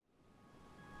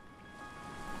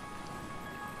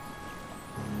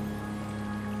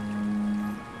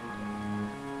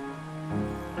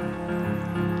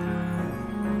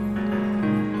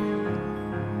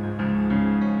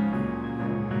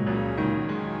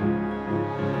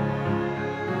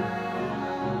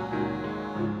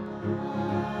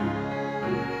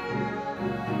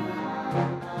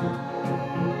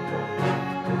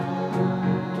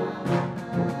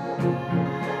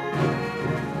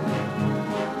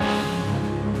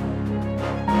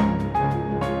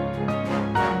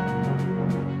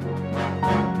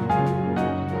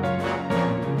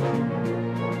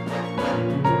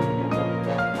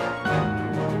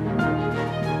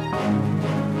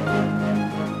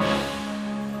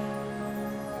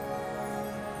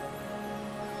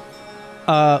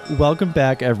welcome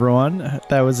back, everyone.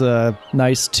 That was a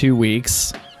nice 2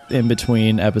 weeks in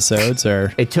between episodes.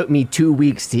 Or it took me 2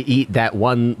 weeks to eat that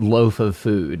one loaf of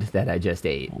food that I just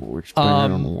ate. Let's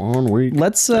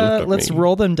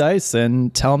roll them dice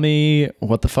and tell me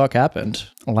what the fuck happened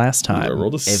last time. I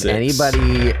rolled a If 6.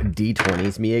 anybody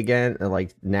D20s me again, or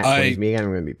like nat 20s me again,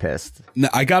 I'm gonna be pissed.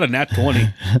 I got a nat 20.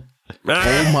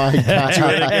 Oh my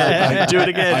god! Do it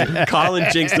again. Colin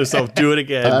jinxed herself. Do it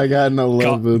again. I got no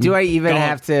love. Do I even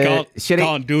have to?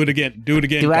 Colin, do it again. Do it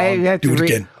again. Do I have to do it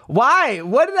again? Why?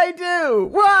 What did I do?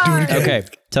 Why? Do it again. Okay,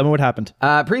 tell me what happened.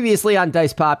 Previously on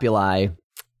Dice Populi,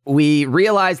 we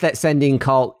realized that sending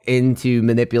Kalt in to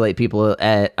manipulate people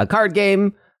at a card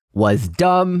game was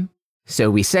dumb,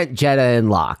 so we sent Jedda and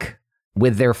Locke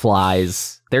with their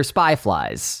flies, their spy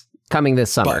flies, coming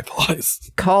this summer.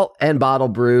 Kalt and Bottle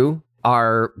Brew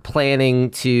are planning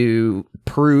to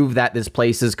prove that this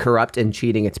place is corrupt and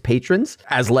cheating its patrons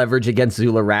as leverage against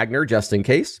Zula Ragnor, just in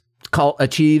case. Kalt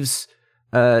achieves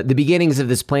the beginnings of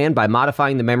this plan by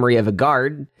modifying the memory of a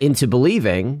guard into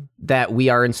believing that we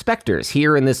are inspectors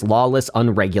here in this lawless,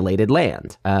 unregulated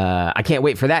land. I can't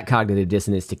wait for that cognitive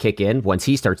dissonance to kick in once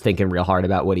he starts thinking real hard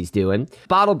about what he's doing.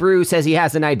 Bottle Brew says he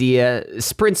has an idea,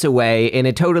 sprints away in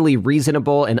a totally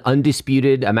reasonable and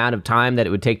undisputed amount of time that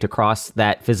it would take to cross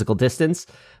that physical distance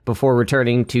before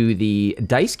returning to the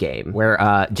dice game, where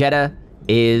Jedda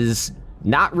is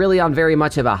not really on very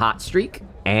much of a hot streak,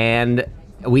 and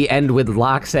we end with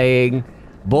Locke saying,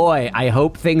 boy, I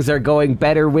hope things are going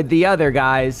better with the other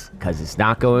guys, because it's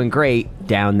not going great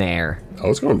down there. I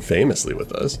was going famously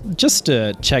with us. Just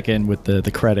to check in with the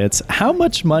credits, how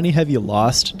much money have you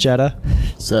lost, Jedda?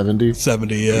 70.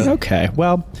 70, yeah. Okay,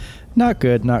 well, not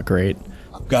good, not great.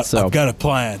 I've got a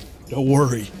plan. Don't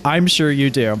worry. I'm sure you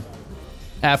do.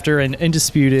 After an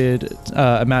indisputed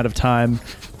amount of time,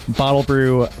 Bottle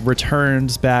Brew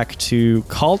returns back to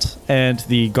Kalt and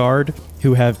the guard,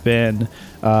 who have been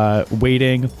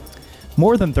waiting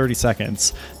more than 30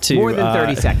 seconds to... More than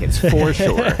 30 seconds, for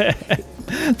sure.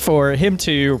 For him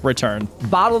to return.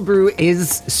 Bottle Brew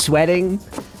is sweating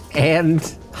and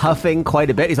huffing quite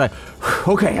a bit. He's like,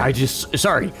 okay, I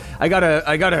got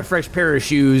a fresh pair of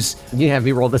shoes. You can have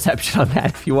me roll deception on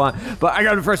that if you want, but I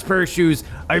got a fresh pair of shoes.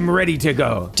 I'm ready to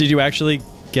go. Did you actually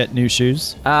get new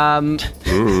shoes?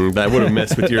 That would have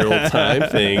messed with your old time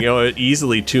thing.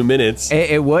 Easily 2 minutes.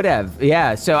 It would have,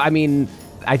 yeah. So, I mean,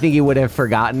 I think he would have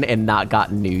forgotten and not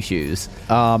gotten new shoes.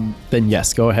 Then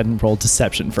yes, go ahead and roll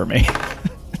deception for me.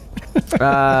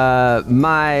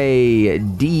 My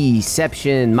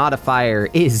deception modifier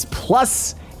is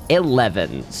plus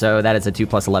 11. So that is a 2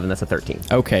 plus 11. That's a 13.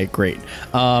 Okay, great.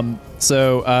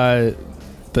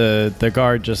 The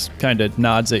guard just kind of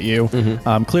nods at you,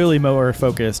 clearly more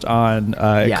focused on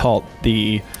Kalt,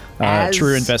 the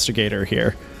true investigator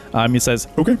here. He says,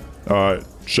 okay,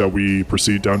 shall we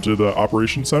proceed down to the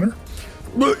operations center?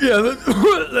 Yeah,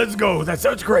 let's go. That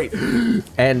sounds great.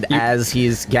 And as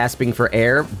he's gasping for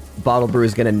air, Bottle Brew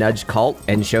is going to nudge Kalt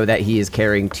and show that he is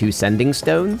carrying 2 sending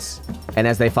stones. And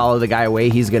as they follow the guy away,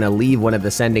 he's going to leave one of the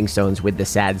sending stones with the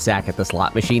sad sack at the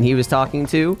slot machine he was talking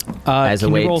to. As a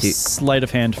way can you roll to sleight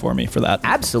of hand for me for that?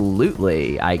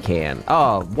 Absolutely, I can.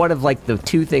 Oh, one of like the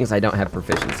 2 things I don't have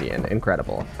proficiency in.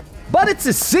 Incredible. But it's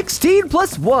a 16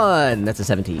 plus 1. That's a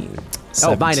 17. 17?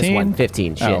 Oh, minus 1.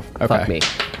 15. Shit. Oh, okay. Fuck me.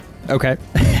 Okay.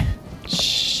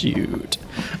 Shoot.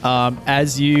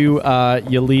 As you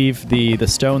leave the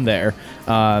stone there,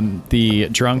 the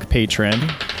drunk patron.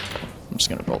 I'm just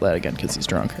gonna roll that again because he's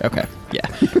drunk. Okay. Yeah.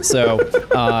 So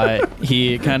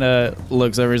he kind of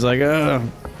looks over. He's like, "Oh,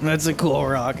 that's a cool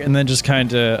rock," and then just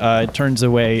kind of turns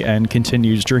away and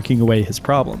continues drinking away his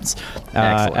problems.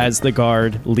 As the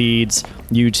guard leads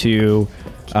you to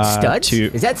Studs?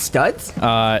 Is that Studs?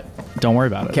 Don't worry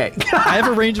about it. Okay. I have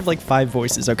a range of like 5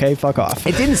 voices, okay? Fuck off.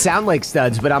 It didn't sound like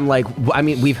Studs, but I'm like, I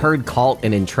mean, we've heard Kalt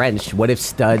and Entrenched. What if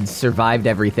Studs survived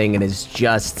everything and has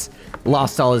just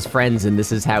lost all his friends and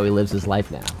this is how he lives his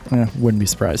life now? Wouldn't be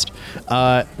surprised.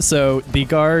 So the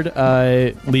guard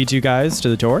leads you guys to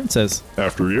the door and says,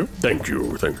 after you. Thank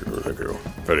you.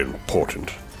 Very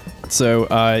important. So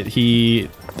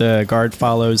the guard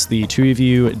follows the 2 of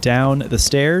you down the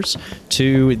stairs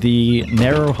to the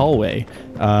narrow hallway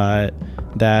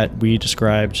that we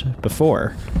described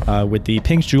before, with the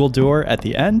pink jewel door at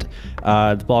the end.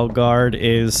 The ball guard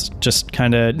is just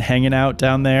kind of hanging out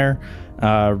down there,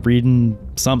 reading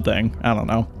something. I don't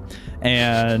know.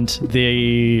 And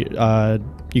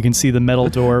you can see the metal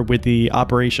door with the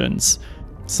operations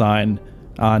sign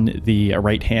on the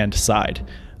right-hand side.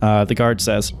 The guard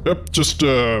says, Yep, just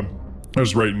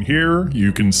right in here.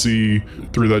 You can see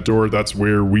through that door. That's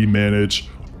where we manage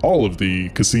all of the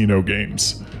casino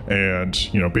games, and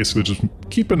basically just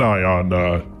keep an eye on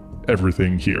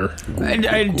everything here.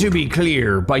 And to be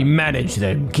clear, by manage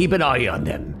them, keep an eye on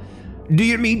them, do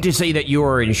you mean to say that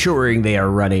you're ensuring they are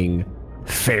running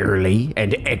fairly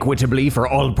and equitably for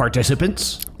all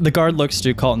participants? The guard looks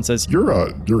to Kalt and says,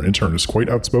 Your intern is quite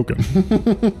outspoken.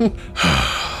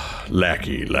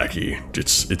 Lackey.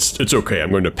 It's okay.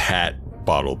 I'm going to pat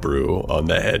Bottle Brew on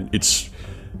the head.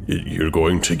 You're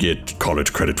going to get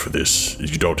college credit for this.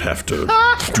 You don't have to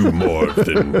do more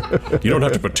than... You don't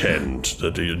have to pretend.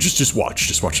 That just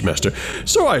watch, Master.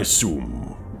 So I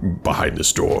assume behind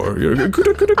this door,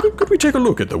 could we take a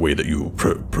look at the way that you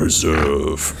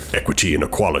preserve equity and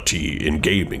equality in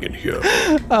gaming in here?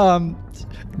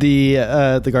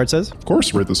 the guard says, Of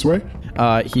course, right this way.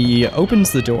 he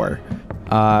opens the door.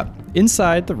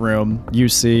 Inside the room, you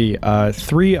see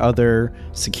 3 other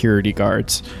security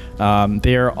guards.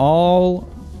 They are all...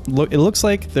 it looks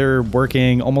like they're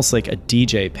working almost like a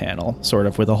DJ panel, sort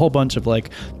of, with a whole bunch of like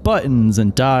buttons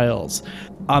and dials.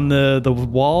 On the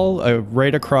wall,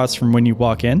 right across from when you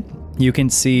walk in, you can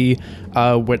see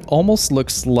what almost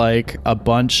looks like a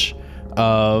bunch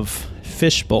of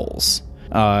fish bowls.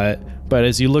 But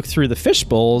as you look through the fish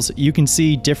bowls, you can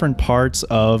see different parts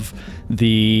of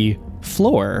the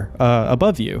floor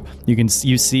above you.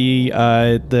 You see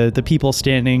the people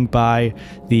standing by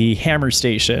the hammer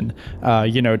station,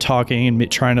 talking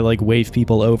and trying to like wave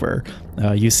people over.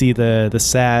 You see the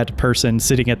sad person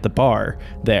sitting at the bar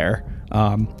there,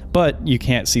 but you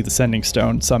can't see the sending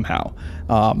stone somehow.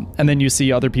 And then you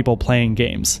see other people playing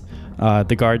games.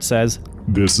 The guard says,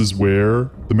 This is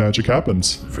where the magic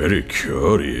happens. Very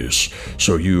curious.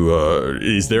 So you,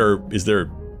 is there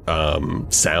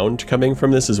sound coming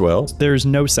from this as well? There's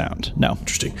no sound, no.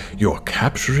 Interesting. You're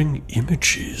capturing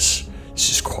images. This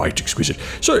is quite exquisite.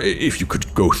 So if you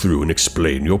could go through and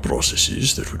explain your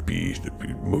processes, that would be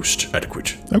most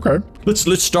adequate. Okay.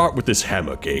 Let's start with this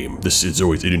hammer game.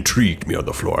 It intrigued me on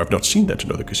the floor. I've not seen that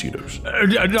in other casinos.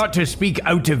 Not to speak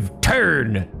out of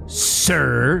turn,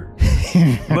 sir,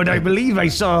 but I believe I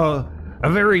saw a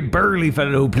very burly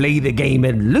fellow play the game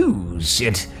and lose.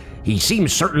 He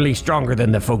seems certainly stronger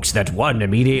than the folks that won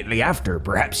immediately after.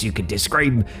 Perhaps you could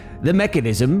describe the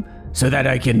mechanism so that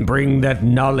I can bring that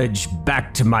knowledge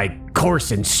back to my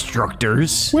course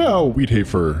instructors. Well, we'd hate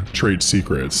for trade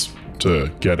secrets to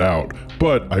get out,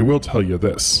 but I will tell you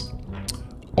this.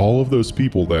 All of those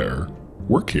people there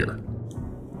work here.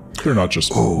 They're not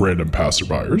just random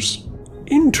passerbyers.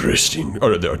 Interesting.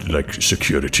 Are they like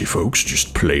security folks,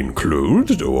 just plain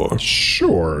clothed, or?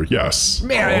 Sure, yes.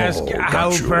 May I ask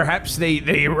how gotcha. perhaps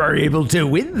they are able to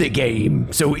win the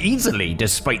game so easily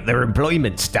despite their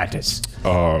employment status?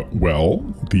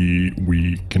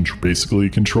 We can basically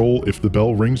control if the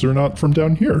bell rings or not from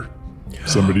down here.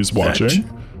 Somebody's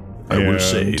watching. I will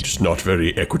say it's not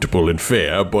very equitable and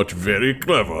fair, but very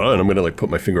clever. And I'm gonna put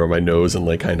my finger on my nose and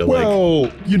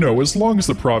as long as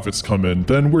the profits come in,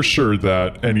 then we're sure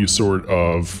that any sort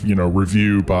of,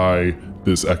 review by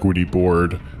this equity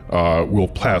board will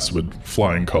pass with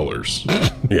flying colors.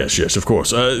 Yes, of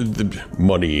course. The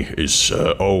money is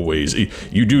always...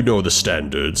 You do know the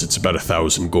standards. It's about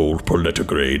 1,000 gold per letter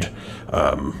grade.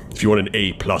 If you want an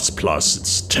A++,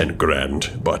 it's 10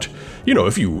 grand. But,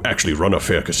 if you actually run a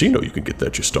fair casino, you can get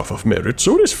that just off of merit.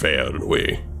 So it is fair in a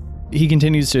way. He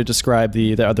continues to describe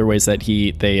the other ways that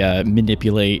they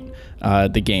manipulate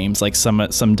the games. Like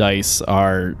some dice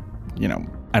are,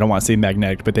 I don't want to say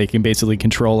magnetic, but they can basically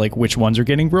control which ones are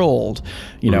getting rolled,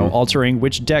 altering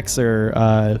which decks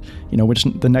are, which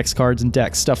the next cards and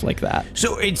decks, stuff like that.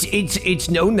 So it's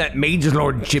known that mage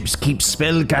lordships keep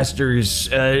spellcasters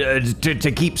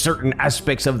to keep certain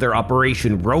aspects of their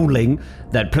operation rolling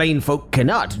that plain folk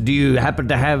cannot. Do you happen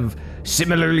to have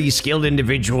similarly skilled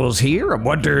individuals here? I'm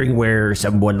wondering where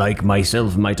someone like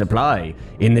myself might apply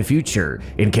in the future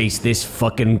in case this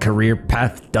fucking career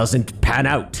path doesn't pan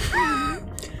out.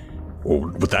 Oh,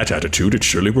 with that attitude, it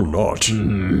surely will not.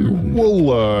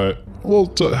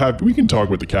 We can talk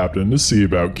with the captain to see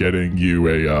about getting you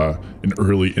an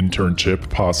early internship,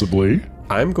 possibly.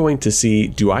 I'm going to see,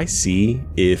 do I see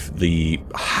if the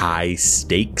high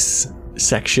stakes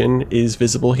section is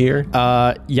visible here?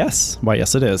 Yes. Why,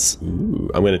 yes, it is. Ooh,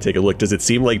 I'm going to take a look. Does it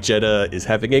seem like Jedda is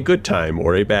having a good time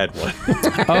or a bad one?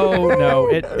 Oh, no.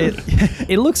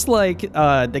 It looks like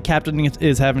the captain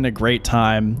is having a great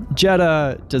time.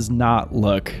 Jedda does not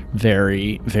look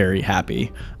very, very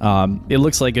happy. It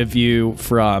looks like a view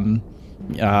from...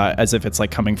 as if it's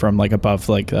coming from above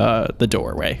the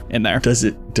doorway in there. Does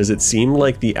it does it seem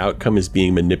like the outcome is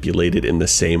being manipulated in the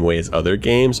same way as other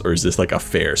games, or is this like a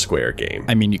fair, square game?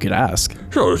 I mean, you could ask.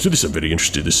 Sure, so this I'm very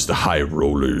interested. This is the High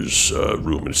Rollers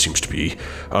room, and it seems to be.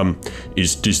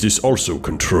 Is this also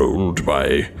controlled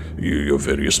by your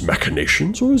various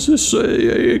machinations, or is this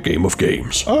a game of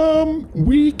games?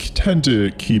 We tend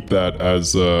to keep that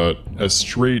as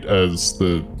straight as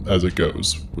it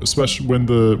goes, especially when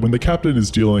the captain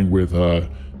is dealing with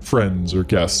friends or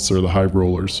guests or the High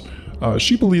Rollers.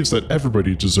 She believes that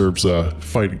everybody deserves a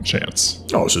fighting chance.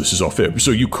 Oh, so this is all fair.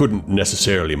 So you couldn't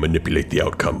necessarily manipulate the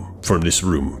outcome from this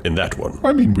room in that one?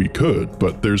 I mean, we could,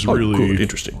 but there's really... Cool.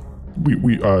 Interesting.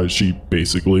 She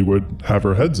basically would have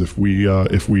her heads if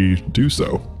we do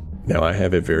so. Now, I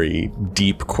have a very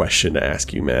deep question to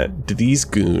ask you, Matt. Do these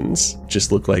goons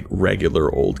just look like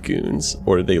regular old goons,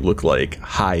 or do they look like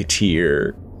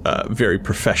high-tier, very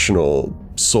professional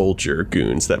soldier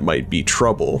goons that might be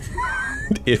trouble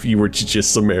if you were to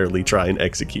just summarily try and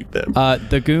execute them?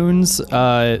 The goons,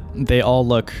 they all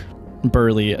look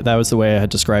burly. That was the way I had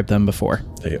described them before.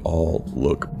 They all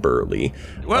look burly.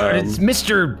 Well, it's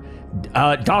Mr.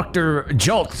 Dr.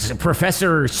 Jolt,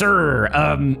 Professor, Sir.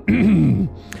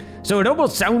 So it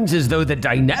almost sounds as though the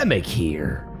dynamic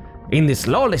here in this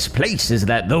lawless place is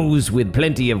that those with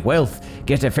plenty of wealth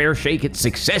get a fair shake at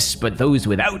success, but those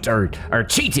without are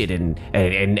cheated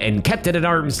and kept at an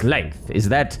arm's length. Is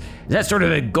that sort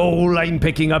of the goal I'm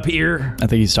picking up here? I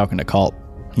think he's talking to Kalt.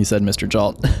 He said Mr.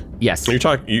 Jolt. Yes.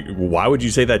 Why would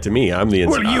you say that to me? I'm the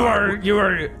Well,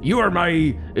 you are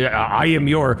my. I am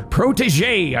your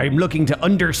protege. I'm looking to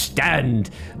understand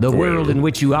the world in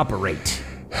which you operate.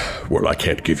 Well, I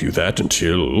can't give you that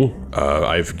until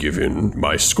I've given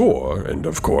my score. And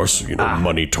of course,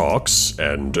 money talks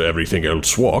and everything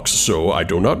else walks. So I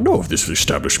do not know if this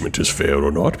establishment is fair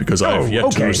or not, because I have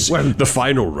yet to receive. Well, the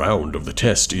final round of the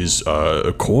test is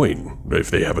a coin.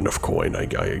 If they have enough coin, I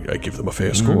give them a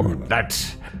fair score.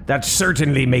 That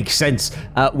certainly makes sense.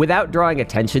 Without drawing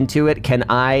attention to it, can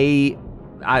I...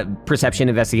 perception,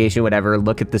 investigation, whatever,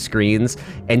 look at the screens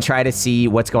and try to see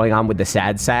what's going on with the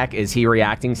sad sack? Is he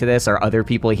reacting to this? Are other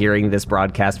people hearing this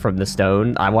broadcast from the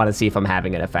stone? I want to see if I'm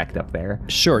having an effect up there.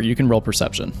 Sure, you can roll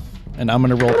perception. And I'm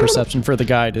going to roll perception for the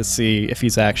guy to see if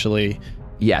he's actually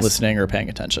listening or paying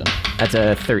attention. That's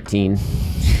a 13.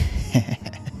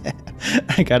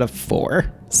 I got a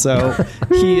 4. So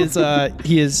he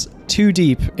is too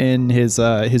deep in his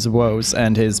woes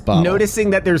and his bottle. Noticing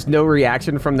that there's no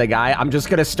reaction from the guy, I'm just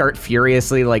gonna start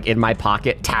furiously, like in my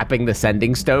pocket, tapping the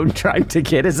sending stone, trying to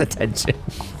get his attention.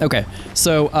 Okay,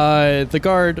 so the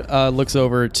guard looks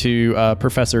over to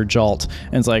Professor Jolt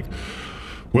and is like,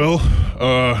 "Well,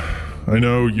 I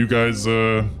know you guys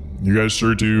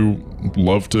sure do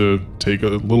love to take a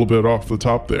little bit off the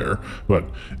top there, but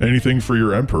anything for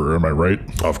your emperor, am I right?"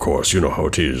 Of course, you know how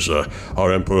it is.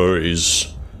 Our emperor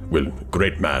is, well,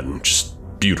 great man, just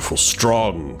beautiful,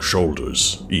 strong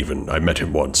shoulders, even. I met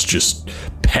him once, just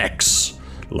pecs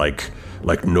like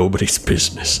nobody's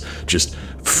business. Just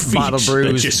feet Bottle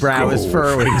Brew's brow is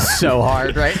furrowing so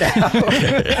hard right now.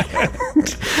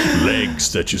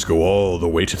 Legs that just go all the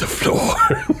way to the floor.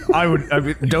 I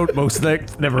mean, don't most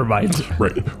legs, never mind.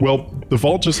 Right. Well, the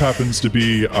vault just happens to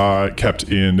be kept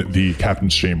in the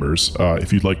captain's chambers.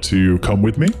 If you'd like to come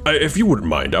with me. If you wouldn't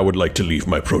mind, I would like to leave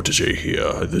my protege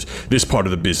here. This part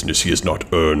of the business he has not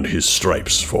earned his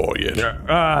stripes for yet.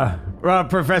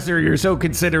 Professor, you're so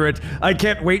considerate. I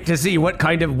can't wait to see what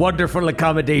kind of wonderful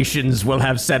accommodations we'll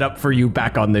have set up for you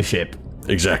back on the ship.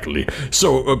 Exactly.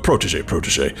 So,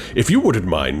 protege, if you wouldn't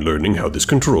mind learning how this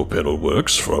control panel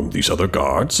works from these other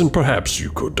guards, and perhaps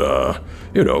you could,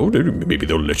 maybe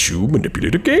they'll let you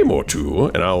manipulate a game or two.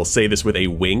 And I'll say this with a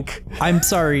wink. I'm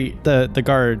sorry, the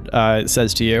guard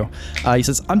says to you. He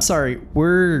says, "I'm sorry,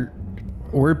 we're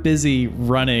busy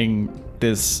running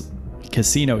this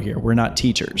casino here. We're not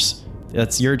teachers.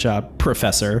 That's your job,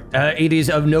 Professor." It is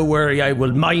of no worry. I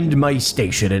will mind my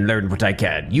station and learn what I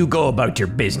can. You go about your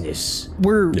business.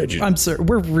 I'm sorry,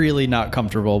 we're really not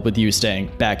comfortable with you staying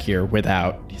back here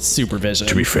without supervision.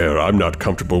 To be fair, I'm not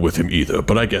comfortable with him either,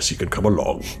 but I guess he can come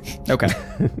along. Okay.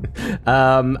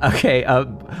 Okay,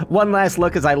 one last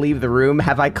look as I leave the room.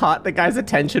 Have I caught the guy's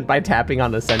attention by tapping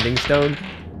on the sending stone?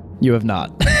 You have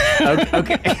not.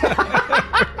 Okay.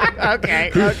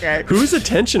 Okay. Whose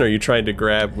attention are you trying to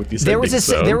grab with these? There was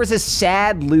a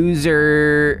sad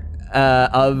loser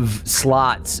of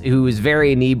slots who was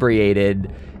very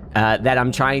inebriated, that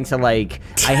I'm trying to I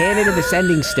handed him the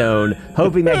sending stone,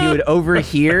 hoping that he would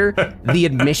overhear the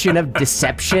admission of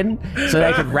deception so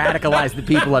that I could radicalize the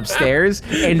people upstairs,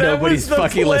 and nobody's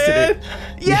fucking listening.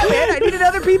 Yeah, man, I needed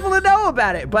other people to know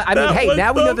about it. But I mean, hey,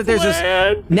 now we know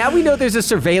that there's a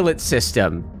surveillance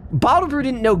system. Bottle Brew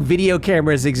didn't know video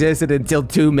cameras existed until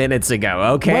 2 minutes ago,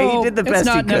 okay? Well, he did the best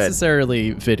he could. It's not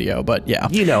necessarily video, but yeah.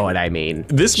 You know what I mean.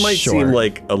 This might seem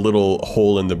like a little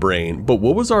hole in the brain, but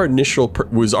what was our initial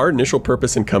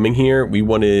purpose in coming here? We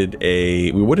wanted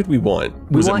what did we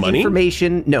want? Was it money?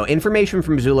 Information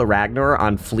from Zula Ragnor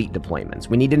on fleet deployments.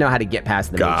 We need to know how to get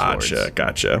past the Mage Lords.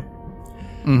 Gotcha.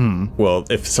 Mm-hmm. Well,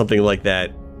 if something like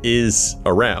that is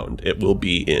around, it will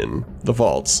be in the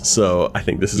vaults. So I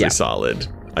think this is a solid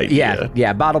idea.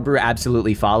 Yeah, Bottle Brew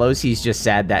absolutely follows. He's just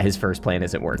sad that his first plan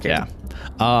isn't working. Yeah.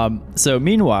 So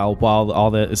meanwhile, while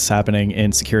all that is happening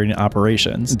in security and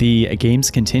operations, the games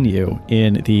continue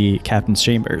in the captain's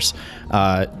chambers.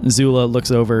 Zula looks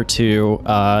over to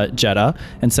Jedda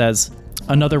and says,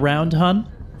 "Another round, hun?"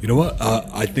 You know what?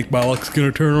 I think my luck's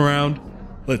gonna turn around.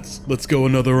 Let's go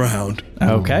another round.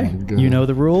 Okay. You know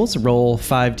the rules. Roll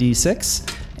 5d6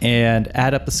 and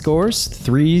add up the scores.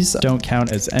 3s don't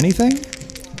count as anything.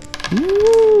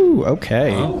 Ooh,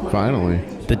 okay. Oh, finally.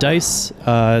 The dice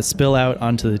spill out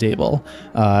onto the table.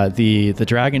 The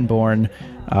Dragonborn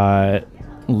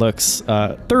looks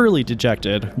thoroughly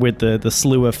dejected with the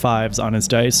slew of 5s on his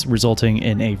dice, resulting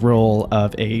in a roll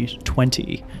of a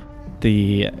 20.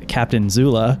 The Captain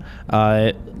Zula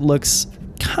looks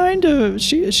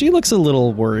she looks a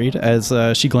little worried as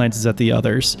she glances at the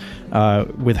others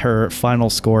with her final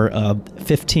score of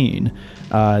 15.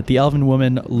 The elven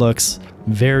woman looks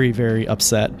very, very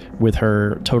upset with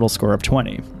her total score of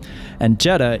 20. And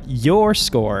Jedda, your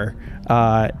score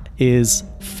is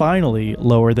finally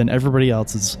lower than everybody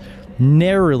else's,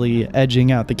 narrowly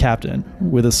edging out the captain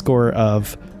with a score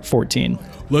of 14.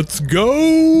 Let's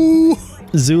go!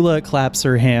 Zula claps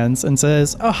her hands and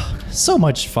says, "Oh, so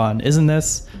much fun, isn't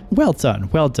this? Well done,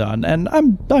 well done. And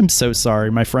I'm so sorry,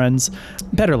 my friends.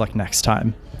 Better luck next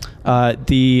time."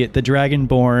 The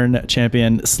Dragonborn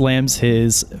champion slams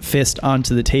his fist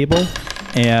onto the table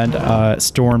and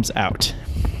storms out,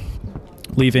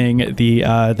 leaving the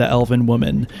elven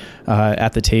woman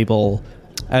at the table.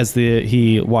 As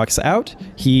he walks out,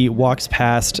 he walks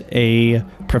past a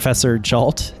Professor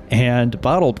Jalt and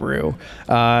Bottle Brew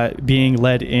being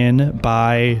led in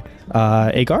by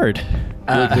a guard.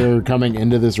 They're coming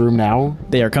into this room now?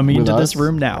 They are coming into this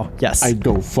room now, yes. I'd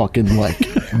go fucking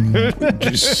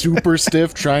just super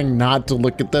stiff, trying not to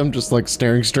look at them, just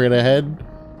staring straight ahead.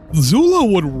 Zula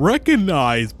would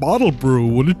recognize Bottle Brew,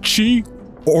 wouldn't she?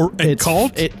 And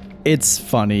Kalt? It's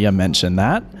funny you mention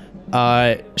that.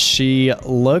 She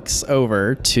looks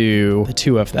over to the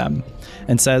two of them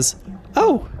and says,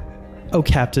 Oh,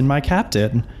 Captain, my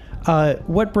captain.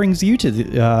 What brings you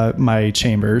to my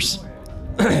chambers?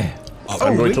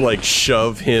 I'm going to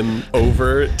shove him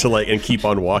over to and keep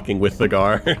on walking with the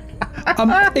guard.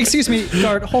 Excuse me,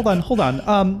 guard. Hold on.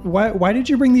 Why did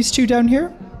you bring these two down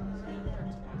here?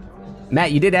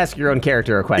 Matt, you did ask your own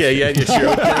character a question. Yeah, it's your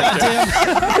own character.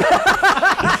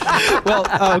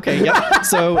 Well, okay, yep.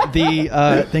 So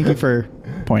thank you for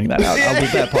pointing that out. I'll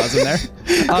leave that pause in there.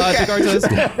 The guard says,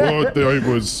 "Well, I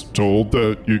was told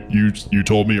that you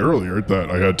told me earlier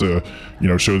that I had to,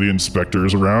 show the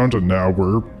inspectors around, and now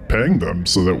we're paying them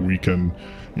so that we can,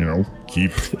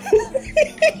 keep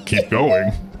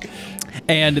going."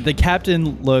 And the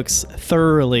captain looks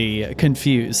thoroughly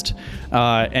confused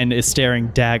and is staring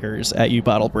daggers at you,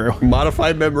 Bottle Brew.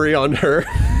 Modified memory on her.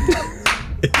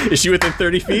 Is she within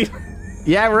 30 feet?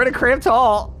 Yeah, we're in a cramped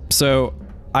hall. So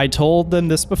I told them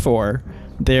this before.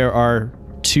 There are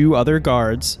 2 other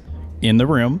guards in the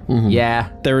room. Mm-hmm. Yeah.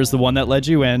 There is the one that led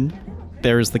you in.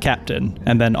 There is the captain.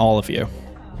 And then all of you.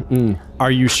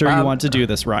 Are you sure you want to do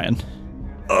this, Ryan?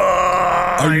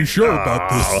 Are you sure about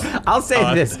this? I'll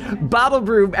say this. Bottle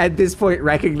Brew at this point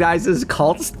recognizes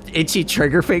Kalt's itchy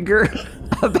trigger finger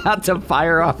about to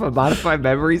fire off a modified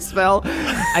memory spell.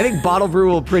 I think Bottle Brew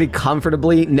will pretty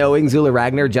comfortably, knowing Zula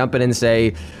Ragnor, jump in and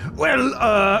say, "Well,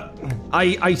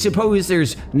 I suppose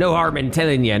there's no harm in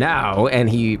telling you now." And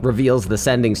he reveals the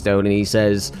sending stone and he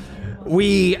says,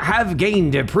 "We have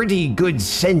gained a pretty good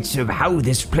sense of how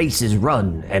this place is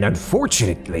run, and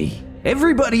unfortunately,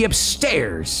 everybody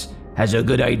upstairs has a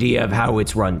good idea of how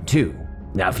it's run too.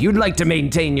 Now, if you'd like to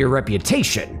maintain your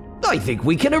reputation, I think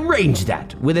we can arrange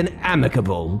that with an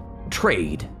amicable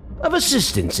trade of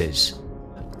assistances."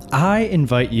 I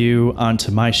invite you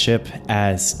onto my ship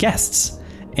as guests,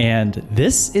 and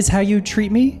this is how you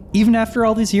treat me, even after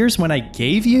all these years when I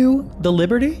gave you the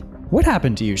liberty? What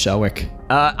happened to you, Shelwick?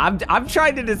 I'm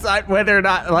trying to decide whether or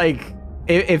not, like,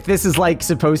 if this is, like,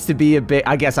 supposed to be a bit...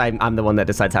 I guess I'm the one that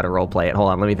decides how to roleplay it. Hold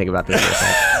on, let me think about this for a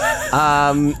second.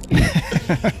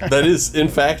 That is, in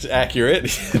fact,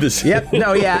 accurate. Yep.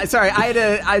 No, yeah. Sorry,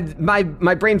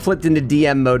 my brain flipped into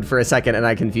DM mode for a second, and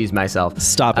I confused myself.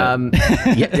 Stop it.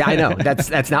 Yeah, I know.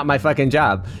 That's not my fucking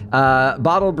job.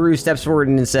 Bottle Brew steps forward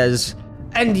and says...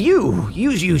 And you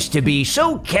used to be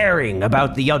so caring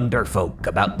about the underfolk,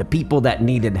 about the people that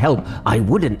needed help. I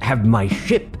wouldn't have my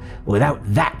ship without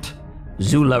that,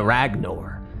 Zula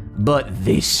Ragnor. But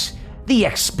this, the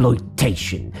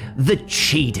exploitation, the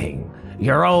cheating,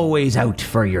 you're always out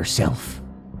for yourself.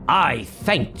 I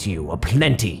thanked you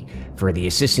aplenty for the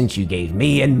assistance you gave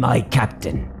me and my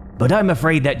captain, but I'm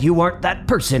afraid that you aren't that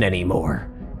person anymore.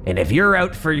 And if you're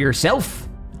out for yourself,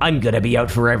 I'm gonna be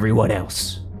out for everyone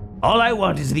else. All I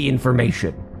want is the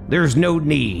information. There's no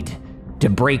need to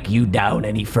break you down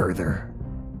any further.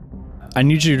 I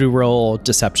need you to roll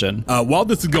deception. While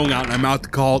this is going on, I'm out to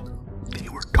call. They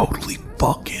were totally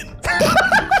fucking.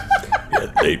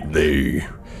 Yeah,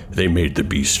 they made the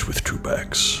beast with two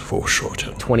backs for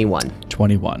shorthand. 21.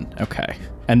 21. Okay.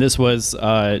 And this was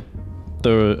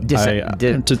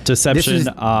deception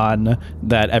on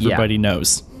that everybody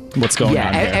knows what's going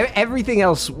on here. Everything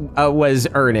else was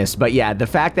earnest, but yeah, the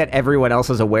fact that everyone else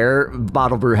is aware,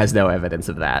 Bottle Brew has no evidence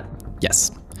of that.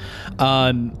 Yes.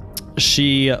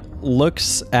 She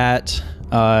looks at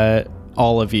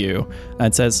all of you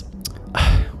and says,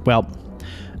 well,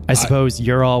 I suppose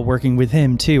you're all working with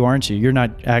him too, aren't you? You're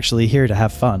not actually here to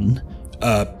have fun.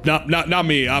 Not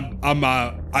me. I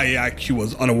actually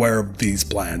was unaware of these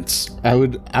plans.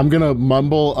 I'm gonna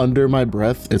mumble under my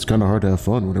breath. It's kind of hard to have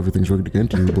fun when everything's worked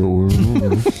against you, but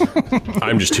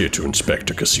I'm just here to inspect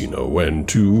a casino and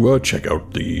to check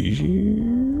out the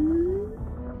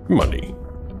money.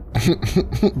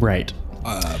 Right.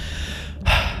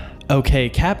 Okay,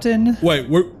 Captain. Wait,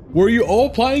 were you all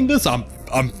planning this? I'm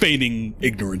feigning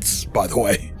ignorance, by the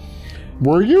way.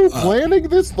 Were you planning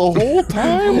this the whole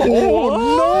time? Oh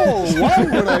no! Why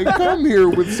would I come here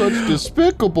with such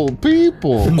despicable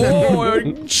people? Oh,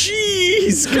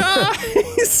 jeez,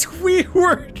 guys, we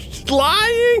were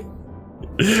lying.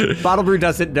 Bottle Brew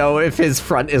doesn't know if his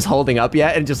front is holding up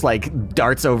yet and just like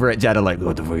darts over at Jedda like,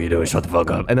 what the fuck are you doing? Shut the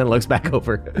fuck up. And then looks back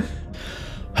over.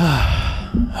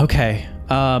 Okay.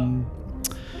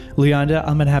 Leonda,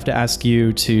 I'm going to have to ask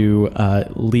you to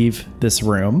leave this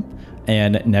room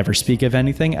and never speak of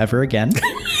anything ever again.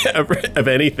 Of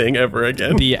anything ever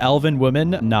again. The elven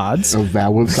woman nods. A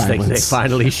vow of silence. They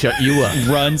finally shut you up.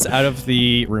 Runs out of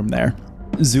the room there.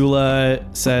 Zula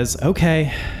says,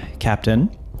 okay, Captain,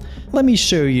 let me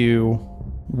show you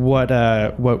what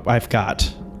I've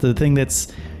got. The thing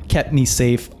that's kept me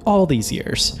safe all these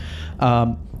years.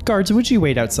 Guards, would you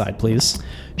wait outside, please?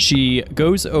 She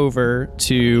goes over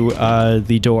to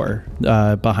the door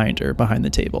behind her, behind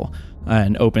the table,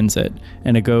 and opens it.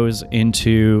 And it goes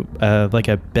into like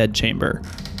a bed chamber.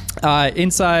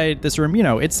 Inside this room,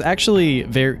 it's actually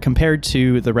very, compared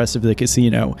to the rest of the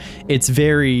casino, it's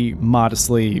very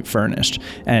modestly furnished.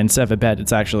 And instead of a bed,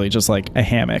 it's actually just like a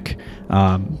hammock.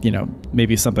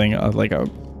 Maybe something like a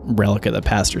relic of the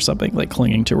past or something, like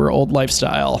clinging to her old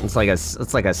lifestyle. It's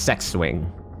like a sex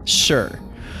swing. Sure.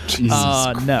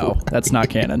 Jesus no, that's not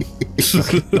canon.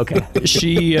 Okay.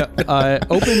 She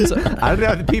opens. I don't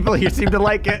know. The people here seem to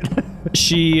like it.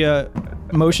 She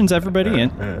motions everybody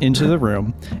into the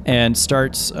room and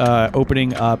starts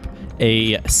opening up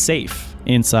a safe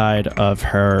inside of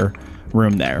her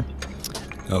room there.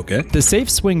 Okay. The safe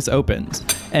swings open,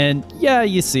 and yeah,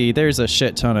 you see, there's a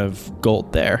shit ton of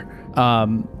gold there.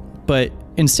 But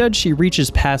instead, she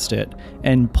reaches past it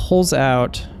and pulls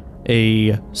out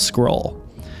a scroll.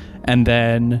 And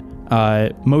then,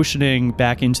 motioning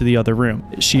back into the other room,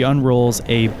 she unrolls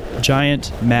a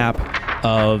giant map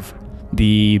of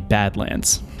the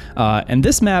Badlands. And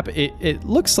this map, it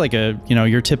looks like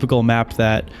your typical map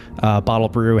that Bottle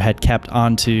Brew had kept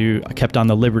on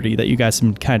the Liberty that you guys have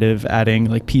been kind of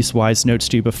adding like piecewise notes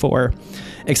to before,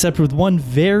 except with one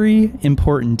very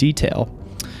important detail.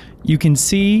 You can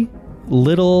see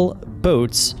little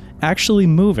boats actually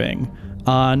moving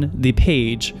on the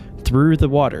page through the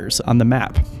waters on the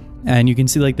map. And you can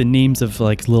see like the names of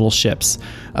like little ships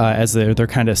as they're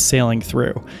kind of sailing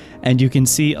through. And you can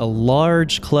see a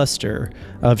large cluster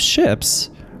of ships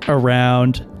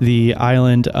around the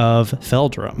island of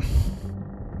Feldrum.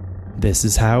 This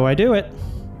is how I do it.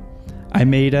 I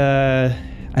made a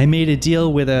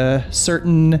deal with a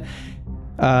certain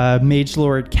Mage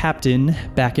Lord Captain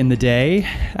back in the day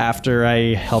after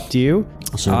I helped you.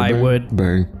 I would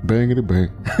bang, bangity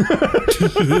bang.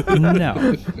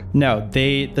 No.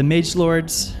 The Mage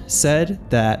Lords said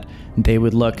that they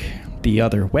would look the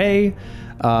other way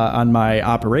on my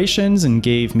operations and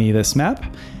gave me this map.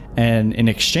 And in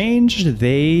exchange,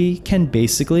 they can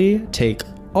basically take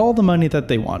all the money that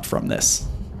they want from this.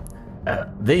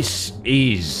 This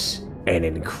is an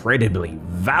incredibly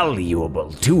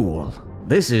valuable tool.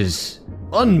 This is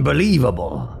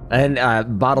unbelievable.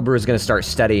 And Bottle Brew is going to start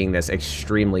studying this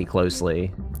extremely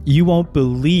closely. You won't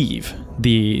believe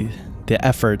the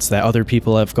efforts that other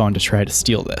people have gone to try to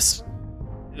steal this.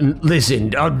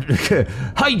 Listen,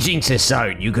 hijinks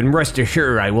aside, you can rest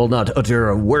assured I will not utter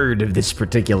a word of this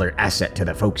particular asset to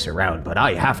the folks around, but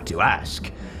I have to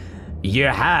ask. You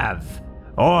have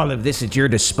all of this at your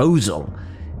disposal,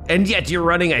 and yet you're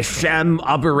running a sham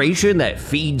operation that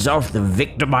feeds off the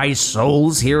victimized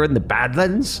souls here in the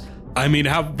Badlands? I mean,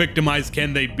 how victimized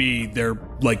can they be? They're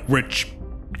like rich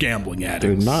gambling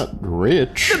addicts. They're not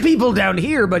rich. The people down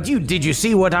here, but did you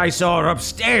see what I saw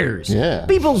upstairs? Yeah.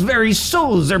 People's very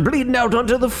souls are bleeding out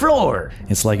onto the floor.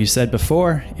 It's like you said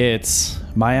before, it's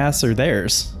my ass or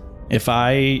theirs. If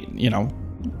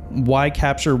why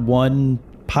capture one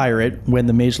pirate when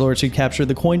the Mage Lords could capture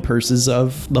the coin purses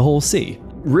of the whole sea?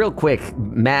 Real quick,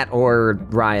 Matt or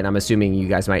Ryan, I'm assuming you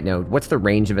guys might know, what's the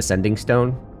range of a sending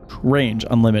stone? Range,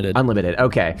 unlimited. Unlimited,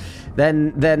 okay.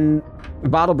 Then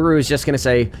Bottle Brew is just going to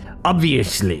say,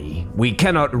 obviously, we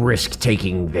cannot risk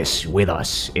taking this with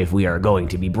us if we are going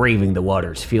to be braving the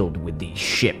waters filled with these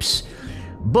ships.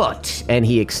 But, and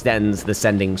he extends the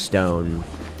sending stone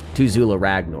to Zula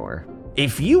Ragnor.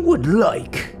 If you would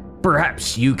like,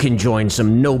 perhaps you can join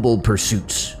some noble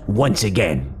pursuits once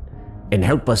again and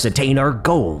help us attain our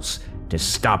goals to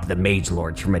stop the Mage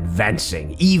Lords from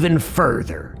advancing even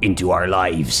further into our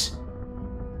lives.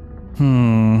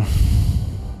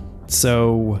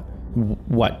 So,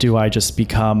 what, do I just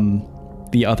become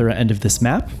the other end of this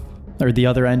map? Or the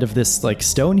other end of this,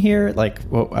 stone here?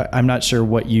 I'm not sure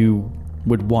what you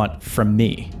would want from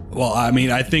me. Well, I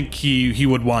mean, I think he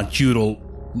would want you to,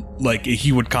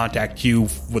 he would contact you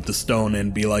with the stone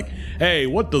and be like, hey,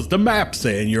 what does the map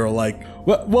say? And you're like,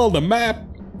 well, the map,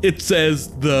 it says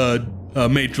the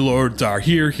Mage Lords are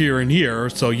here, here, and here,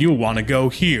 so you want to go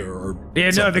here. Or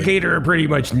the caterer pretty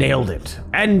much nailed it.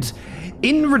 And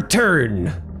in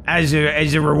return, as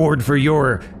a reward for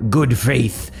your good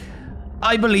faith,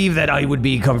 I believe that I would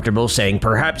be comfortable saying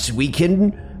perhaps we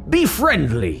can be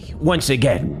friendly once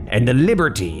again, and the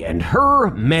Liberty and her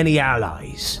many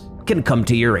allies can come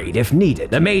to your aid if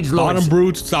needed. The Mage Lords... Bottom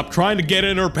Brood, stop trying to get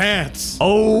in her pants.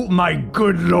 Oh my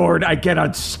good lord, I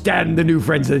cannot stand the new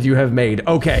friends that you have made.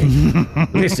 Okay,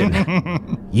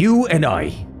 listen, you and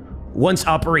I once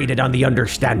operated on the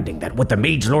understanding that what the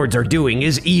Mage Lords are doing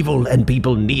is evil and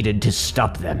people needed to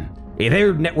stop them. If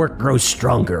their network grows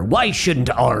stronger, why shouldn't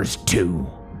ours too?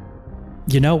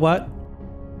 You know what?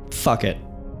 Fuck it.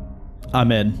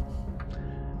 I'm in.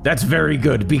 That's very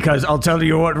good, because I'll tell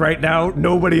you what right now,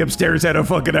 nobody upstairs had a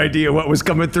fucking idea what was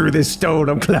coming through this stone.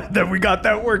 I'm glad that we got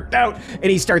that worked out. And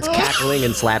he starts cackling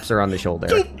and slaps her on the shoulder.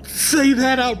 Don't say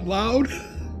that out loud.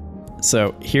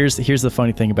 So here's the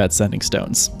funny thing about sending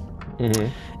stones. Mm-hmm.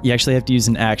 You actually have to use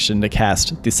an action to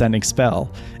cast the sending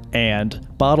spell, and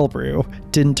Bottle Brew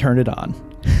didn't turn it on.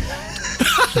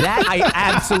 That I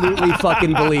absolutely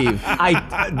fucking believe.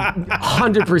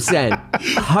 100%.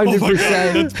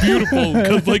 100%. That's beautiful,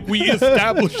 because we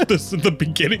established this in the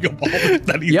beginning of all this,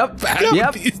 that he's bad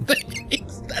with these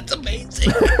things. That's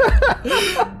amazing.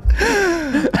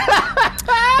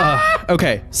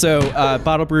 Okay, so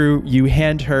Bottle Brew, you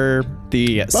hand her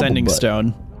the sending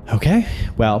stone. Okay,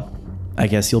 well, I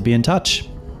guess you'll be in touch.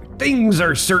 Things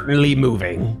are certainly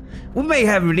moving. We may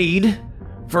have need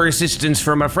for assistance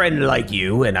from a friend like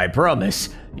you, and I promise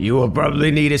you will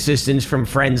probably need assistance from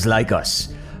friends like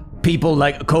us. People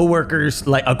like coworkers,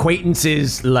 like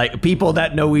acquaintances, like people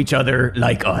that know each other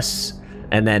like us.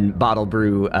 And then Bottle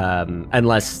Brew,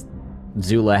 unless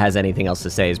Zula has anything else to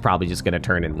say, is probably just going to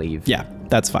turn and leave. Yeah,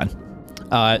 that's fine.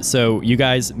 So you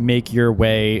guys make your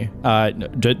way.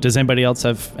 Does anybody else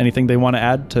have anything they want to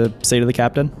add to say to the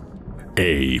captain?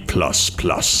 A++.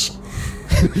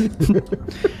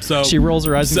 So she rolls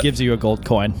her eyes and gives you a gold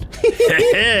coin.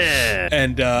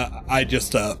 And I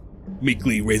just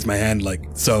meekly raise my hand,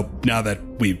 so now that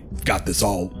we've got this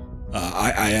all,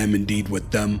 I am indeed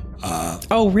with them.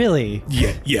 Oh, really?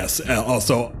 Yeah. Yes.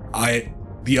 Also,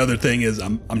 the other thing is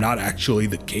I'm not actually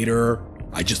the caterer.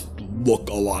 I just look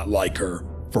a lot like her.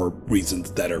 for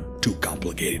reasons that are too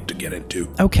complicated to get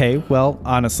into. Okay, well,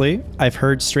 honestly, I've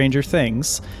heard stranger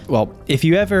things. Well, if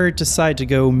you ever decide to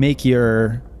go make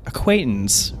your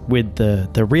acquaintance with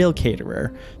the real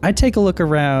caterer, I'd take a look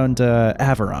around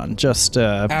Averon, just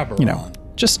Averon.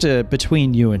 Just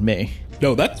between you and me.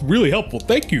 No, that's really helpful.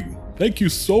 Thank you. Thank you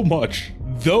so much.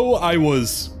 Though I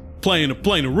was playing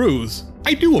a ruse,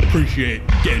 I do appreciate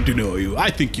getting to know you. I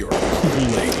think you're a cool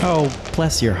lady. Oh,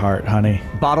 bless your heart, honey.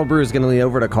 Bottle Brew is going to lean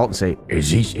over to Kalt and say,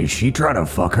 Is she trying to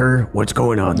fuck her? What's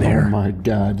going on Oh there? my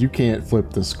god, you can't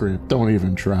flip the script. Don't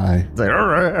even try. all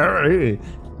right.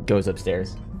 Goes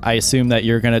upstairs. I assume that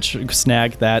you're going to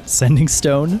snag that sending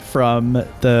stone from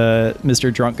the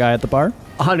Mr. Drunk guy at the bar?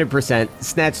 100%.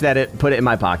 Snatch that, put it in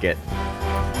my pocket.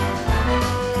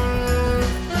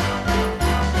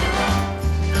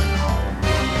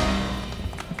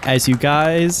 As you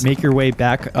guys make your way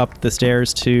back up the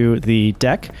stairs to the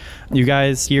deck, you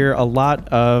guys hear a lot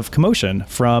of commotion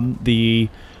from the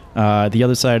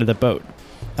other side of the boat.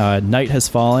 Night has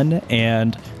fallen,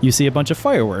 and you see a bunch of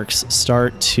fireworks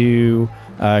start to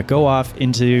go off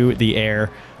into the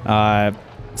air,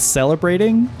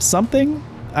 celebrating something.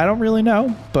 I don't really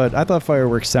know, but I thought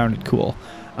fireworks sounded cool.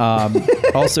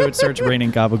 Also, it starts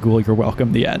raining gabagool. You're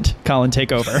welcome. The end. Colin,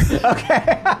 take over.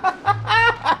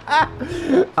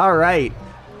 All right.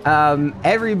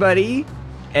 Everybody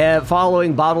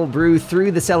following Bottle Brew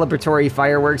through the celebratory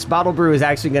fireworks. Bottle Brew is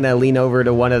actually going to lean over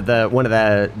to one of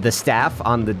the staff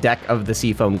on the deck of the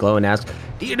Seafoam Glow and ask,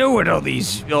 Do you know what all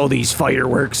these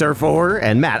fireworks are for?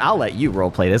 and Matt, I'll let you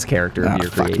roleplay this character of your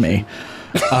Fuck creation. me.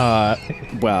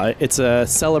 Well, it's a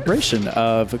celebration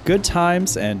of good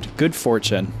times and good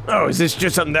fortune. Oh, is this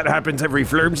just something that happens every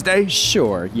Flurms Day?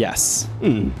 Sure, yes.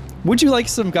 Would you like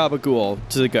some gabagool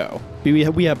to go? We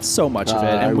have so much of it,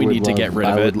 and we need to get rid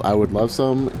of it. I would love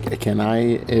some. Can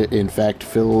I, in fact,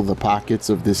 fill the pockets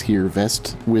of this here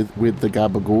vest with the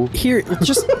gabagool? Here,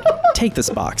 just take this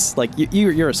box. Like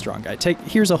you're a strong guy.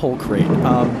 Here's a whole crate.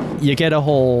 You get a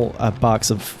whole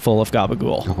box full of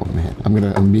gabagool. Oh man, I'm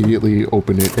gonna immediately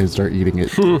open it and start eating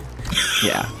it.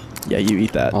 Yeah, you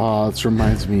eat that. Oh, this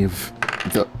reminds me of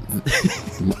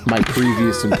my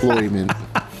previous employment.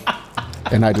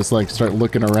 And I just start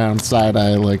looking around side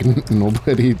eye like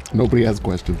nobody has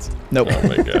questions. Nope. Oh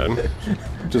my god.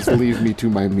 Just leave me to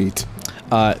my meat.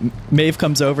 Maeve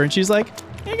comes over and she's like,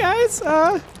 "Hey guys,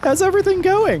 how's everything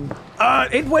going?"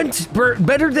 It went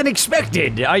better than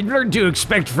expected. I learned to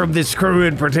expect from this crew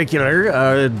in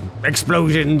particular,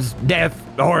 explosions, death,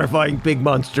 horrifying big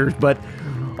monsters, but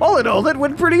all in all, it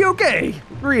went pretty okay.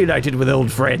 Reunited with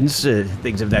old friends,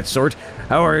 things of that sort.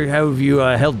 How have you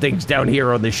held things down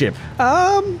here on the ship?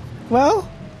 Well,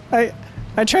 I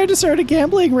tried to start a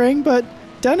gambling ring, but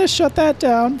Dennis shut that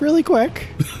down really quick.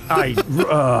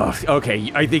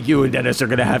 Okay, I think you and Dennis are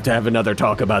gonna have another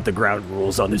talk about the ground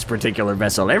rules on this particular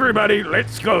vessel. Everybody,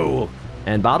 let's go!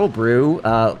 And Bottle Brew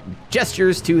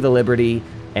gestures to the Liberty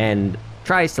and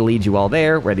tries to lead you all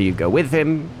there. Whether you go with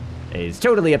him is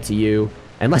totally up to you.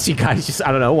 Unless you guys just,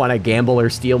 I don't know, want to gamble or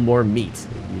steal more meat.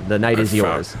 The night is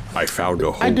yours. I found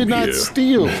a hole I did not here.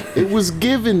 steal. It was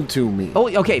given to me. Oh,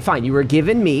 okay, fine. You were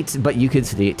given meat, but you could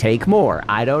take more.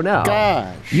 I don't know.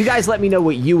 Gosh. You guys let me know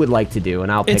what you would like to do,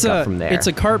 and I'll pick up from there. It's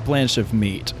a carte blanche of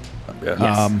meat.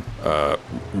 Yes.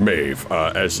 Maeve,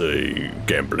 as a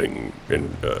gambling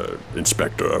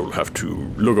inspector, I will have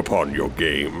to look upon your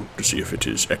game to see if it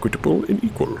is equitable and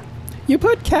equal. You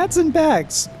put cats in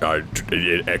bags.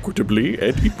 Equitably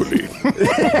and equally.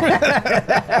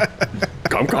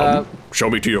 Come. Show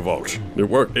me to your vault.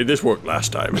 This worked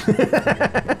last time.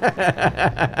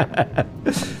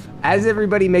 As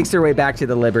everybody makes their way back to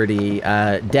the Liberty,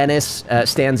 Dennis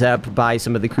stands up by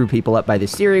some of the crew people up by the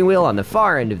steering wheel on the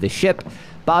far end of the ship.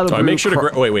 So I make sure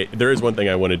to wait. There is one thing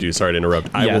I want to do. Sorry to interrupt.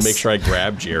 I will Yes. make sure I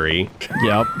grab Jerry.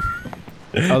 Yep.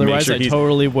 Otherwise, sure I he's-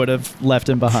 totally would have left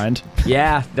him behind.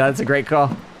 Yeah, that's a great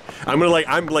call. I'm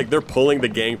like they're pulling the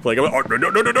gangplank. I'm like, oh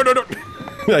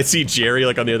no. I see Jerry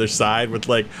on the other side with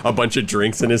a bunch of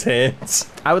drinks in his hands.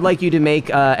 I would like you to make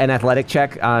an athletic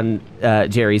check on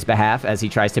Jerry's behalf as he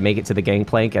tries to make it to the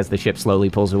gangplank as the ship slowly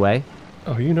pulls away.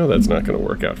 Oh, you know that's not going to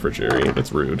work out for Jerry.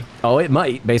 That's rude. Oh, it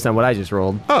might, based on what I just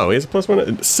rolled. Oh, he has a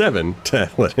 +1, 7 to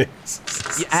athletics.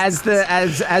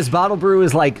 As Bottle Brew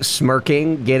is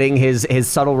smirking, getting his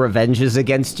subtle revenges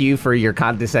against you for your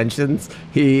condescensions,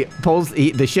 the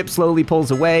ship slowly pulls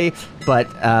away, but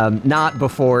not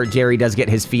before Jerry does get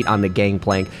his feet on the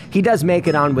gangplank. He does make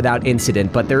it on without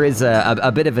incident, but there is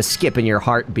a bit of a skip in your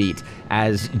heartbeat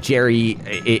as Jerry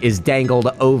is dangled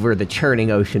over the churning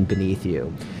ocean beneath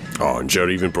you. Oh, and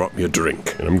Jerry even brought me a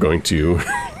drink, and I'm going to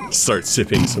Start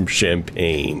sipping some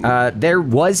champagne. There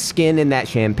was skin in that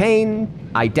champagne.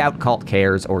 I doubt Kalt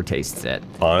cares or tastes it.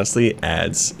 Honestly, it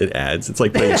adds. It's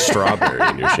like putting a strawberry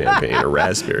in your champagne or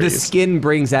raspberries. The skin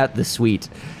brings out the sweet.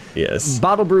 Yes.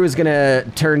 Bottle Brew is going to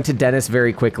turn to Dennis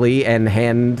very quickly and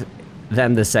hand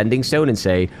them the sending stone and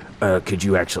say, Could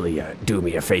you actually do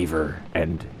me a favor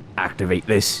and activate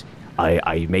this?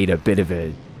 I made a bit of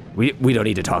a... We don't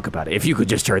need to talk about it. If you could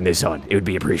just turn this on, it would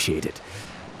be appreciated.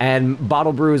 And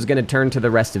Bottle Brew is going to turn to the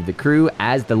rest of the crew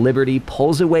as the Liberty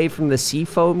pulls away from the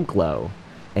seafoam glow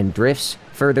and drifts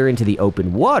further into the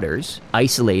open waters,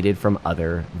 isolated from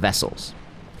other vessels.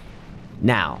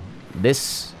 Now,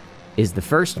 this is the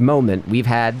first moment we've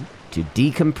had to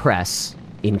decompress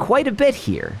in quite a bit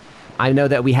here. I know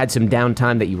that we had some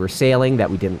downtime that you were sailing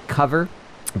that we didn't cover,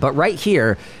 but right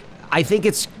here, I think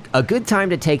it's a good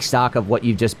time to take stock of what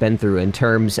you've just been through in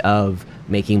terms of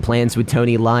making plans with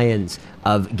Tony Lyons,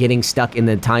 of getting stuck in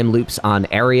the time loops on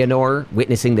Arianor,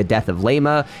 witnessing the death of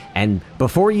Lema, and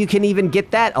before you can even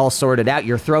get that all sorted out,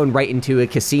 you're thrown right into a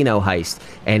casino heist.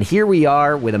 And here we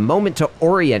are with a moment to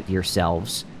orient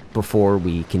yourselves before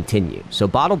we continue. So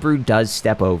Bottle Brew does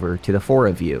step over to the four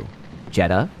of you,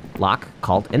 Jedda, Locke,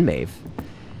 Kalt, and Maeve,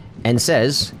 and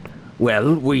says,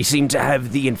 Well, we seem to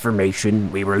have the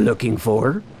information we were looking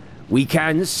for. We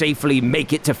can safely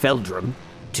make it to Feldrum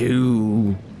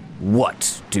to...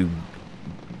 what? To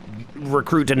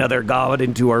recruit another god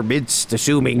into our midst,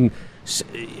 assuming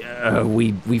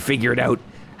we figured out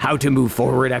how to move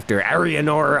forward after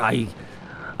Arianor.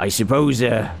 I suppose,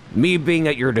 me being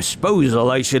at your disposal,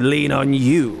 I should lean on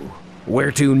you.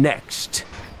 Where to next?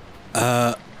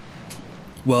 Well,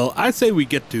 I say we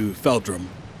get to Feldrum,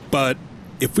 but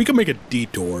if we can make a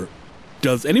detour,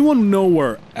 does anyone know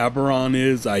where Aberon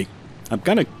is? I'm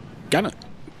kind of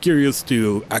curious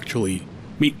to actually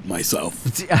meet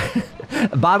myself.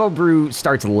 Bottle Brew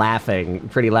starts laughing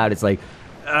pretty loud. It's like,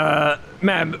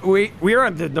 Ma'am, we're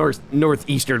on the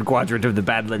northeastern quadrant of the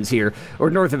Badlands here,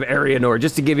 or north of Arianor.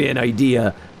 Just to give you an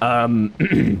idea,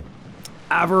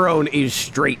 Averone is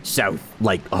straight south,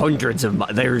 like hundreds of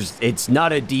miles. It's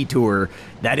not a detour.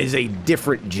 That is a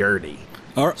different journey.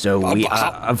 So we,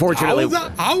 unfortunately...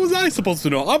 How was I supposed to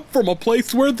know? I'm from a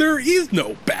place where there is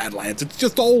no Badlands. It's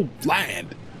just old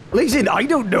land. Listen, I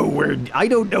don't know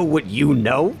what you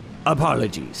know.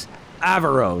 Apologies.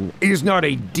 Averone is not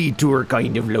a detour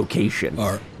kind of location.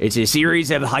 It's a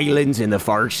series of highlands in the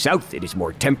far south. It is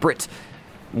more temperate,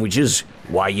 which is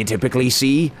why you typically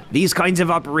see these kinds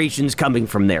of operations coming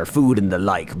from there, food and the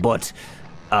like. But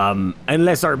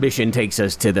unless our mission takes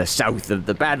us to the south of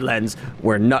the Badlands,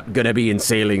 we're not going to be in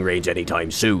sailing range anytime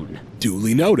soon.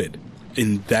 Duly noted.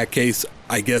 In that case,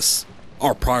 I guess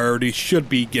our priority should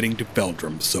be getting to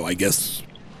Feldrum, so I guess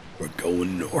we're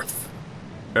going north.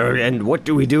 And what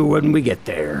do we do when we get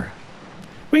there?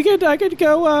 I could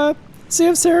go see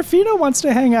if Serafina wants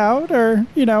to hang out or,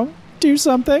 do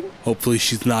something. Hopefully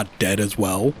she's not dead as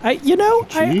well. I'm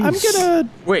gonna...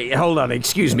 Wait, hold on,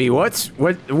 excuse me, what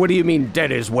do you mean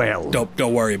dead as well?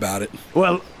 Don't worry about it.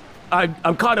 Well,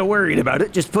 I'm kind of worried about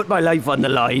it. Just put my life on the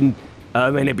line,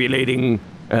 manipulating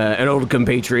an old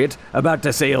compatriot about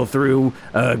to sail through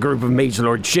a group of Mage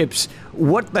Lord ships.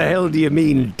 What the hell do you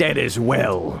mean dead as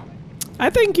well? I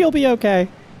think you'll be okay,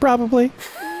 probably.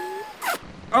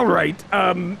 All right,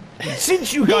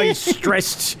 since you guys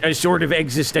stressed a sort of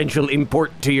existential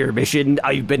import to your mission,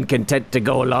 I've been content to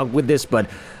go along with this, but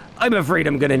I'm afraid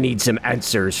I'm gonna need some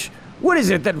answers. What is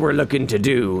it that we're looking to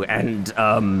do, and,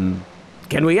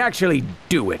 can we actually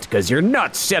do it? Because you're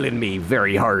not selling me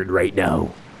very hard right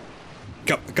now.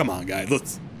 Come on,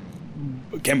 guys,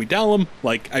 can we tell them?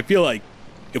 I feel like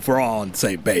if we're all on the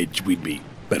same page, we'd be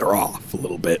better off a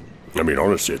little bit. I mean,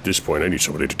 honestly, at this point, I need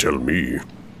somebody to tell me.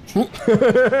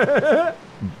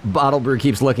 Bottle Brew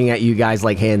keeps looking at you guys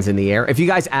like hands in the air. If you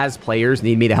guys as players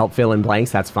need me to help fill in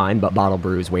blanks, that's fine, but Bottle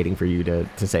Brew is waiting for you to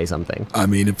say something. I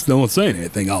mean, if no one's saying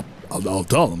anything, I'll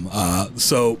tell them.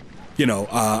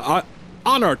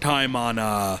 On our time on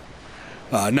Nar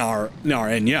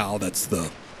Enyal, that's the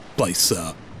place,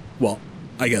 I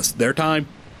guess their time.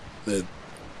 The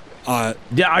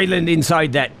island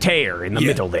inside that tear in the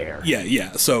middle there.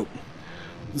 Yeah.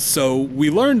 So we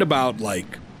learned about,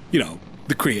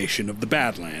 the creation of the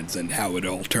Badlands and how it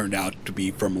all turned out to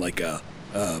be from,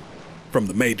 from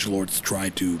the Mage Lords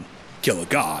trying to kill a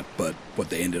god, but what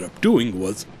they ended up doing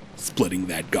was splitting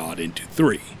that god into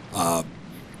three. The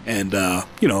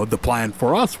plan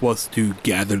for us was to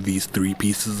gather these three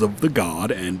pieces of the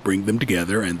god and bring them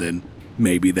together, and then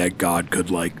maybe that god could,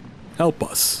 help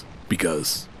us,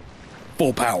 because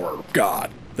full power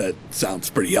god, that sounds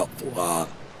pretty helpful.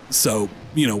 So,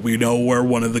 we know where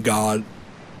one of the god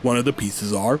one of the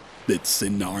pieces are. It's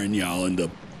in Naranyal, in the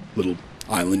little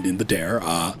island in the Dare.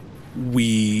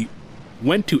 We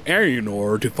went to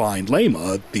Arianor to find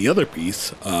Lema, the other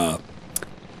piece.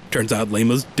 Turns out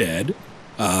Lema's dead.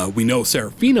 We know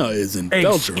Seraphina is in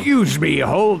Belgium. Excuse me,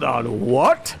 hold on,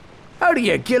 what? How do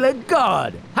you kill a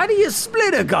god? How do you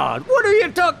split a god? What are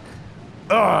you talking?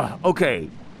 Okay.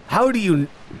 How do you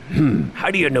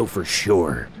know for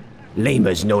sure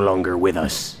Lema's no longer with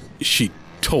us? She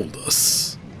told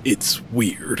us. It's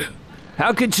weird.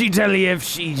 How could she tell you if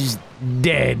she's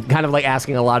dead? Kind of like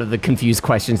asking a lot of the confused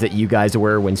questions that you guys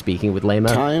were when speaking with Lema.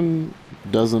 Time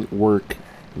doesn't work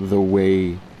the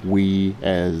way we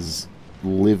as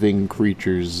living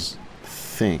creatures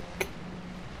think.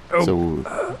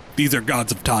 So These are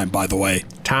gods of time, by the way.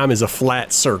 Time is a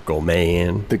flat circle,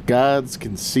 man. the gods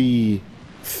can see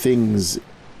things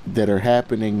that are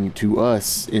happening to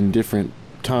us in different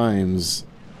times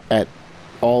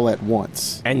all at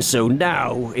once. And so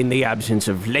now, in the absence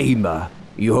of Lema,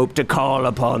 you hope to call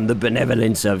upon the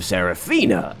benevolence of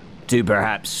Seraphina to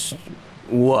perhaps,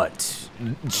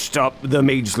 stop the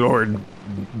Mage Lord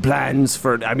plans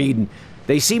for... I mean,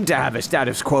 they seem to have a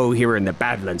status quo here in the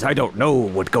Badlands. I don't know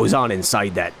what goes on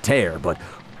inside that tear, but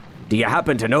do you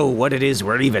happen to know what it is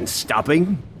we're even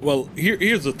stopping? Well,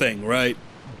 here's the thing, right?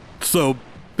 So,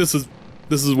 this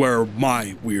is where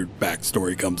my weird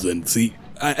backstory comes in. See,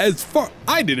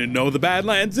 I didn't know the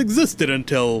Badlands existed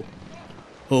until,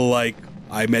 I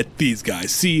met these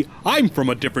guys. See, I'm from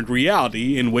a different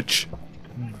reality in which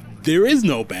there is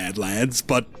no Badlands,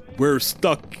 but we're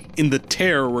stuck in the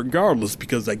tear regardless,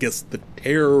 because I guess the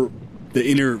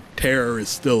inner tear is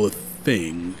still a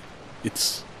thing.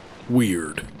 It's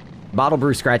weird. Bottle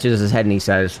Brew scratches his head and he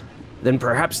says, Then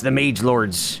perhaps the Mage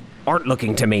Lords aren't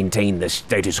looking to maintain the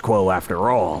status quo after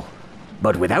all.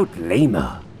 But without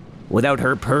Lema, without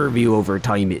her purview over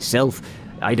time itself,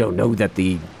 I don't know that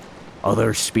the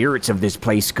other spirits of this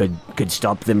place could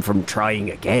stop them from trying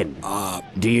again.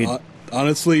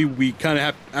 Honestly, we kind of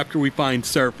have, after we find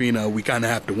Seraphina, we kind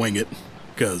of have to wing it.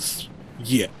 Because,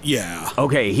 yeah.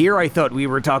 Okay, here I thought we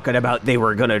were talking about they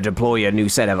were gonna deploy a new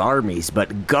set of armies,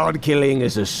 but god killing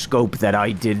is a scope that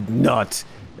I did not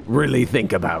really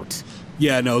think about.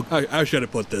 Yeah, no, I should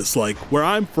have put this. Where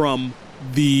I'm from,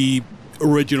 the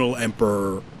original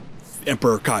Emperor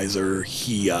Kaiser,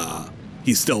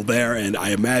 he's still there, and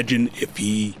I imagine if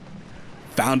he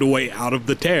found a way out of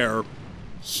the tear,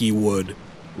 he would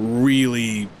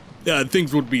really...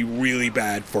 things would be really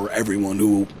bad for everyone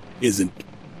who isn't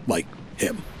like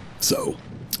him. So...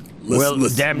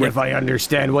 damned if I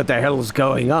understand what the hell's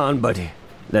going on, but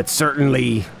that's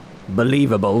certainly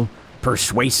believable,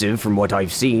 persuasive from what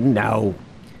I've seen. Now,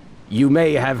 you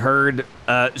may have heard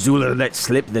Zula let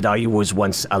slip that I was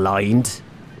once aligned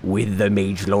with the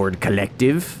Mage Lord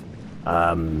Collective.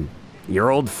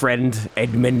 Your old friend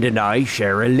Edmund and I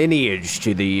share a lineage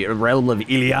to the realm of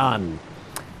Ilian,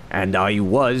 and I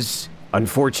was,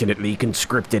 unfortunately,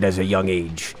 conscripted as a young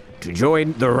age to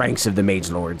join the ranks of the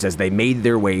Mage Lords as they made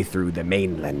their way through the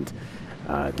mainland.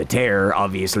 The tear,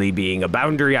 obviously, being a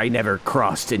boundary I never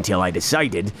crossed until I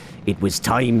decided it was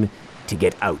time to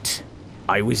get out.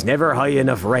 I was never high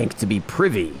enough ranked to be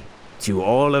privy to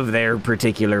all of their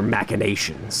particular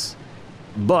machinations.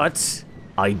 But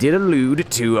I did allude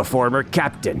to a former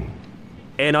captain,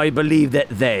 and I believe that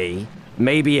they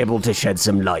may be able to shed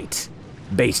some light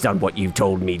based on what you've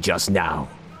told me just now.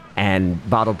 and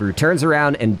Bottle Brew turns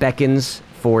around and beckons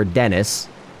for Dennis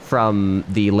from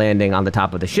the landing on the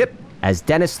top of the ship. As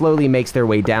Dennis slowly makes their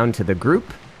way down to the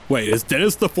group, Wait, is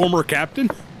Dennis the former captain?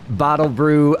 Bottle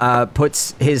Brew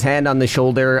puts his hand on the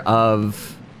shoulder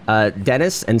of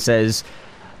Dennis and says,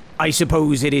 I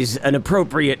suppose it is an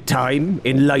appropriate time,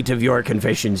 in light of your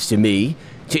confessions to me,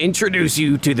 to introduce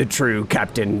you to the true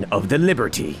captain of the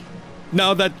Liberty.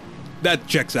 No, that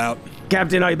checks out.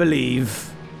 Captain, I believe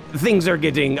things are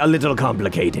getting a little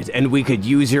complicated, and we could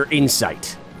use your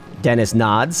insight. Dennis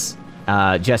nods,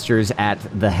 gestures at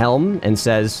the helm, and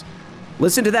says,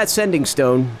 Listen to that sending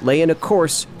stone, lay in a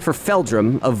course for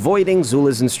Feldrum, avoiding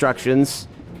Zula's instructions.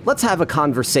 let's have a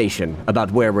conversation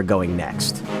about where we're going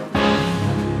next.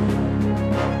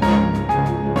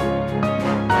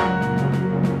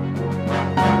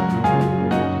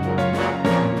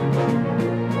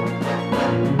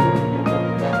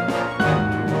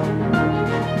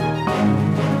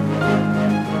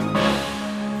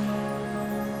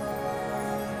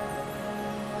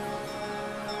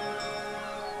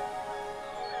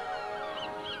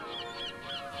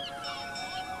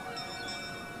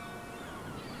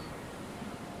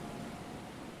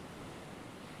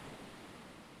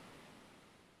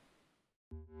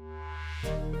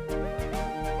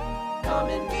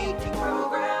 upcoming meeting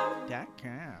program.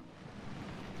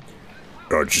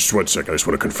 Just 1 second. I just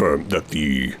want to confirm that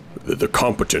the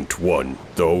competent one,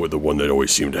 though, the one that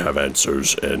always seemed to have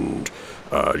answers and,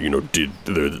 did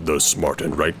the smart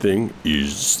and right thing,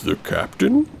 is the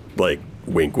captain? Like,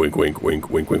 wink, wink, wink, wink,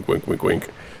 wink, wink, wink, wink, wink.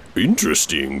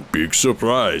 Interesting. Big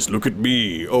surprise. Look at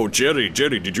me. Oh, Jerry,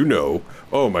 did you know?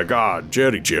 Oh, my God.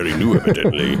 Jerry knew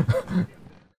evidently.